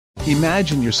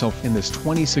Imagine yourself in this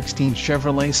 2016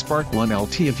 Chevrolet Spark 1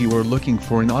 LT. If you are looking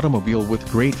for an automobile with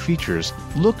great features,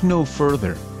 look no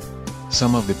further.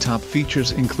 Some of the top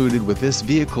features included with this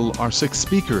vehicle are 6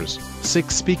 speakers,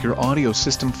 6-speaker audio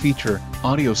system feature,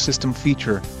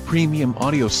 premium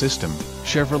audio system,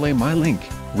 Chevrolet MyLink,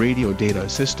 radio data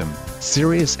system,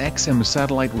 Sirius XM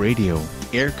satellite radio,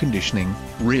 air conditioning,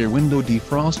 rear window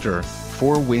defroster,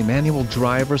 4-way manual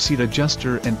driver seat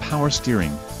adjuster and power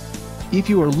steering. If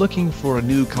you are looking for a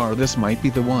new car, this might be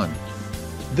the one.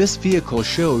 This vehicle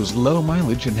shows low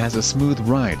mileage and has a smooth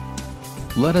ride.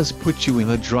 Let us put you in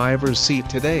the driver's seat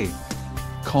today.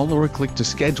 Call or click to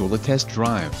schedule a test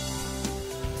drive.